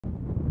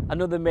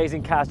Another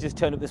amazing car's just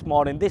turned up this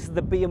morning. This is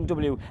the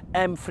BMW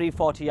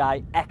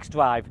M340i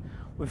xDrive.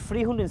 With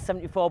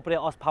 374 brake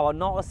horsepower,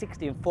 0 to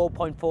 60 in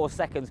 4.4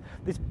 seconds.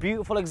 This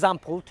beautiful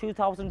example,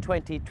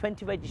 2020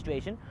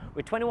 registration,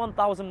 with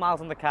 21,000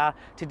 miles on the car.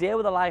 Today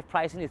with the live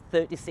pricing is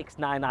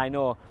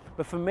 36,990.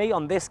 But for me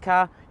on this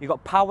car, you've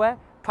got power,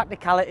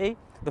 practicality,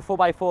 the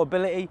 4x4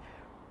 ability,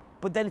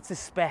 but then it's the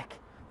spec.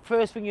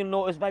 First thing you'll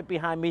notice right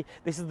behind me,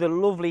 this is the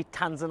lovely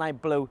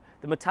Tanzanite Blue.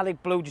 The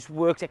metallic blue just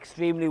works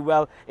extremely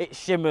well. It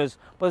shimmers,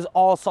 but there's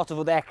all sorts of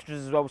other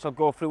extras as well, which I'll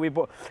go through with.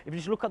 But if you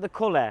just look at the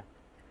colour,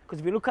 because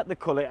if you look at the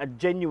colour,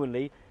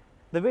 genuinely,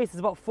 there's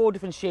about 4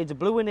 different shades of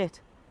blue in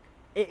it.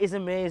 It is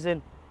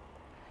amazing.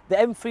 The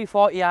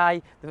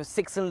M340i, the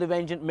 6-cylinder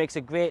engine, makes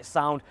a great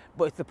sound,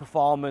 but it's the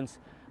performance.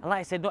 And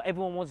like I said, not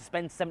everyone wants to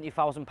spend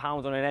 £70,000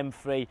 on an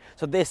M3,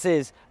 so this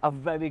is a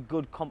very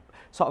good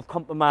sort of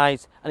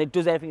compromise, and it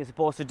does everything it's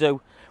supposed to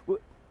do.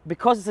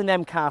 Because it's an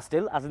M car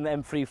still, as in the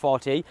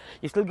M340,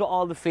 you've still got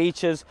all the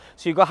features.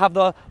 So you've got to have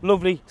the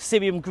lovely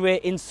Cerium grey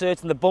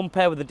inserts in the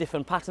bumper with a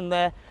different pattern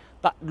there.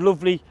 That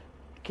lovely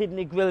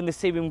kidney grille in the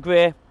Cerium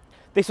grey.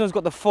 This one's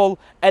got the full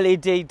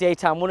LED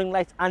daytime running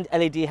lights and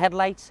LED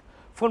headlights.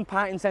 Front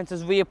parking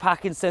sensors, rear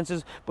parking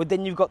sensors, but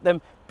then you've got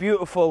them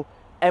beautiful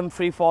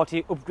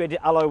M340 upgraded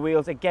alloy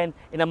wheels, again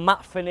in a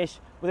matte finish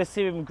with a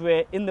Cerium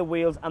grey in the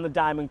wheels and the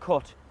diamond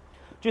cut.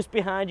 Just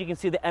behind you can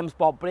see the M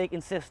Sport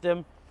braking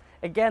system.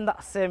 Again,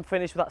 that same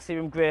finish with that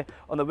Cerium grey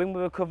on the wing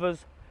mirror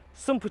covers.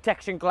 Sun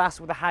protection glass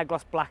with a high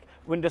gloss black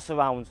window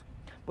surrounds.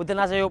 But then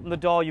as I open the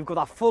door, you've got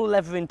that full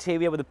leather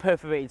interior with the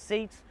perforated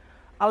seats,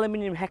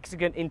 aluminium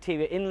hexagon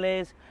interior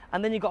inlays,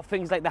 and then you've got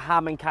things like the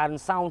Harman Kardon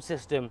sound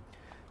system,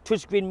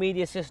 touchscreen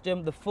media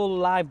system, the full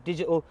live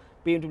digital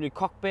BMW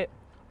cockpit,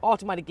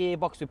 automatic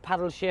gearbox with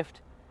paddle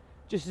shift.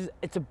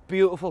 It's a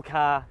beautiful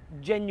car.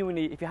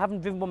 Genuinely, if you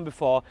haven't driven one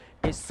before,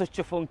 it's such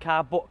a fun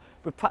car, but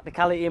with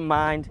practicality in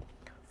mind.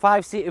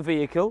 5-seater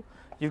vehicle.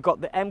 You've got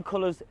the M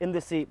colours in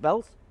the seat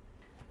belts.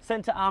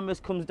 Centre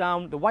armrest comes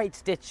down, the white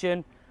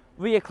stitching,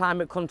 rear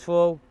climate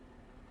control.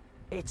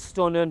 It's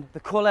stunning. The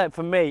colour,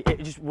 for me,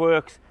 it just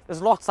works.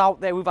 There's lots out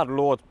there. We've had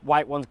loads,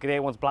 white ones, grey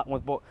ones, black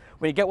ones, but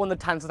when you get one, the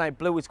Tanzanite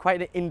Blue, it's quite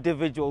an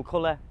individual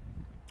colour.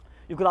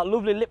 You've got that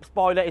lovely lip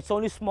spoiler. It's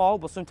only small,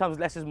 but sometimes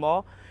less is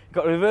more. You've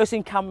got a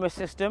reversing camera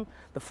system,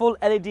 the full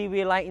LED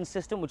rear lighting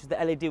system, which is the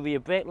LED rear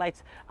brake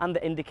lights and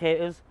the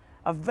indicators.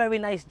 A very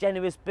nice,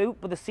 generous boot,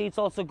 but the seats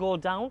also go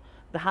down.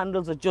 The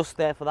handles are just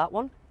there for that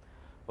one.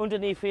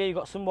 Underneath here, you've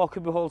got some more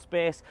cubbyhole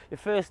space, your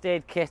first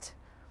aid kit,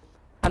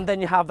 and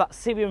then you have that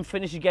Cerium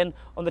finish again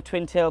on the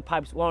twin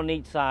tailpipes, one on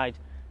each side.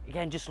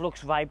 Again, just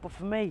looks right, but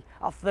for me,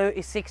 at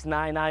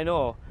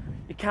 36,990,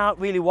 you can't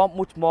really want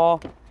much more.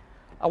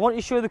 I want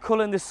you to show you the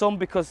colour in the sun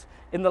because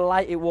in the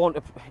light it won't,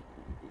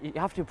 you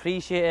have to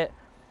appreciate it.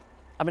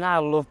 I mean, I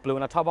love blue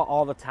and I talk about it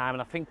all the time,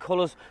 and I think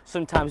colours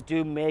sometimes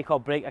do make or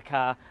break a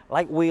car,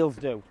 like wheels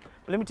do.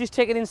 But let me just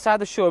take it inside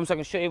the showroom so I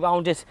can show you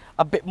around it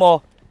a bit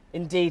more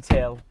in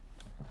detail.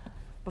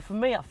 But for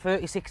me at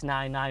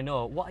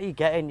 36,990, what are you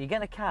getting? You're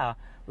getting a car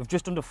with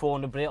just under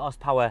 400 brake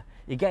horsepower.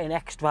 You're getting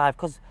xDrive,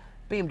 because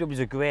BMWs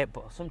are great,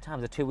 but sometimes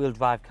they're two-wheel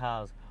drive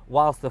cars.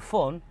 Whilst they're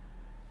fun,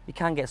 you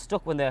can get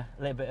stuck when a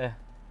little bit of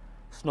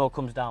snow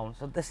comes down.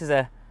 So this is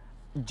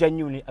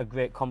genuinely a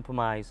great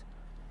compromise.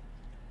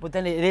 But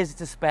then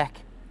it's a spec.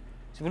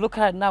 So if you look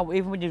at it now,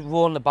 even when you're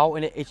rolling about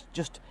in it,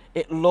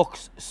 it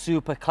looks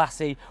super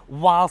classy,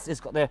 whilst it's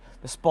got the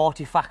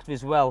sporty factor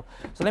as well.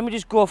 So let me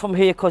just go from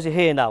here, because you're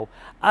here now.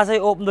 As I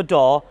open the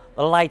door,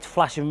 the light's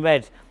flashing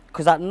red,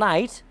 because at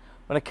night,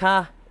 when a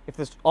car, if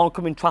there's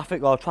oncoming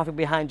traffic or traffic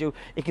behind you,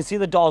 you can see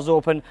the doors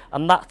open,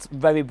 and that's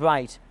very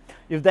bright.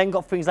 You've then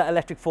got things like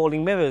electric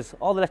folding mirrors,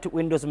 all the electric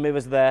windows and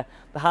mirrors there,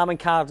 the Harman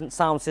Kardon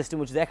sound system,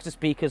 which is extra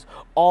speakers,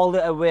 all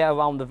the way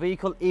around the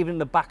vehicle, even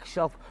the back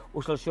shelf,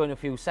 which I'll show in a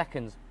few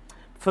seconds.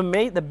 For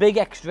me, the big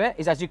extra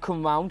is as you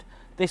come round,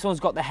 this one's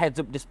got the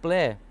heads-up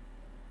display.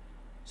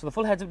 So the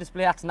full heads-up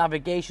display, that's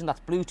navigation,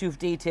 that's Bluetooth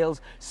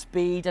details,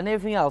 speed and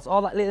everything else.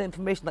 All that little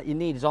information that you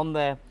need is on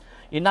there.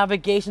 Your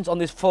navigation's on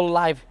this full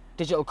live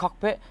digital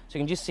cockpit, so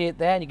you can just see it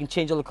there and you can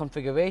change all the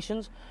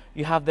configurations.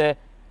 You have the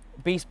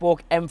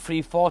bespoke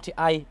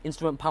M340i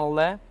instrument panel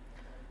there.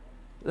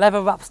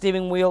 Leather wrap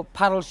steering wheel,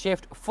 paddle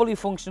shift, fully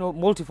functional,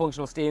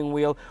 multifunctional steering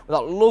wheel with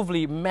that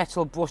lovely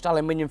metal brushed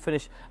aluminium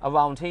finish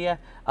around here,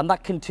 and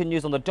that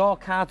continues on the door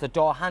cards, the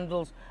door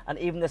handles, and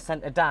even the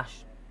centre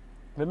dash.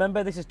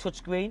 Remember, this is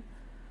touchscreen,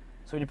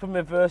 so when you put in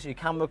reverse, your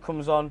camera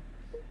comes on,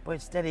 but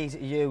it's dead easy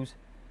to use.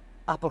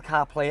 Apple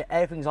CarPlay,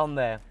 everything's on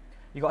there.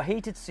 You've got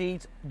heated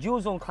seats,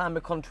 dual zone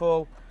climate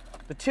control,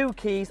 the 2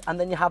 keys, and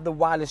then you have the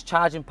wireless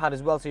charging pad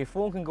as well, so your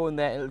phone can go in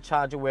there and it'll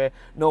charge away,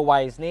 no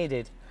wires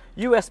needed.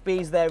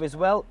 USBs there as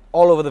well,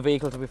 all over the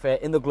vehicle to be fair,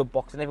 in the glove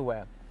box and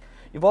everywhere.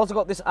 You've also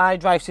got this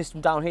xDrive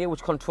system down here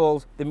which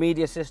controls the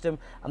media system,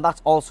 and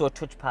that's also a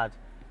touchpad.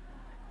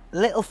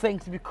 Little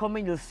things to be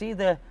coming, you'll see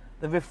the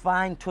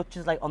refined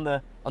touches like on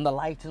the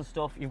lights and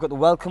stuff. You've got the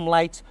welcome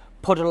lights,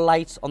 puddle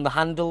lights on the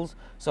handles,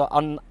 so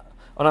on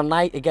a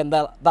night again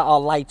that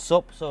all lights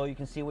up so you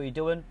can see what you're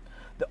doing.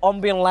 The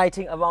ambient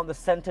lighting around the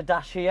centre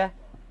dash here,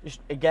 just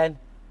again,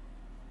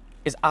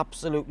 is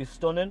absolutely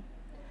stunning.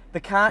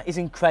 The car is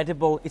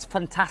incredible. It's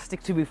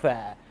fantastic, to be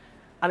fair.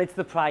 And it's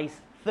the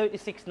price,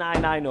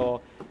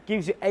 $36,990,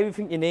 gives you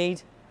everything you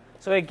need.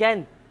 So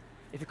again,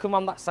 if you come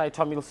on that side,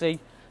 Tom, you'll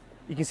see,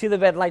 you can see the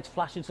red lights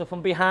flashing. So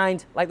from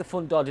behind, like the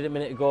front door did a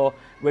minute ago,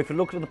 where if you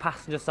look at the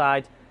passenger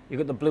side, you've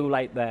got the blue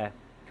light there.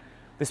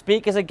 The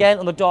speakers again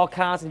on the door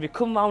cards, and if you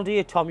come round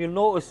here, Tom, you'll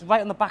notice right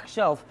on the back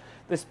shelf,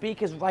 the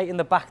speakers right in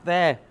the back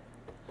there.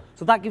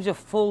 So that gives you a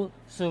full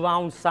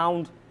surround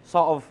sound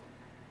sort of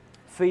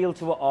feel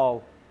to it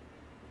all.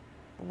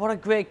 But what a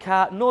great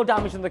car. No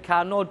damage in the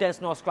car, no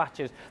dents, no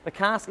scratches. The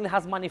car still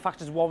has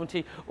manufacturer's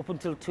warranty up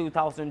until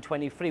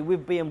 2023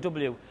 with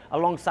BMW,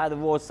 alongside the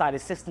roadside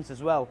assistance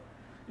as well.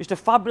 Just a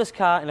fabulous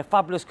car in a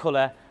fabulous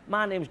colour.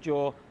 My name's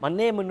Joe. My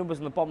name and number's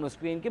on the bottom of the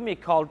screen. Give me a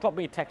call, drop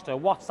me a text or a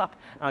WhatsApp,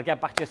 and I'll get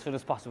back to you as soon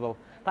as possible.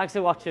 Thanks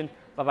for watching.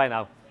 Bye-bye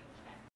now.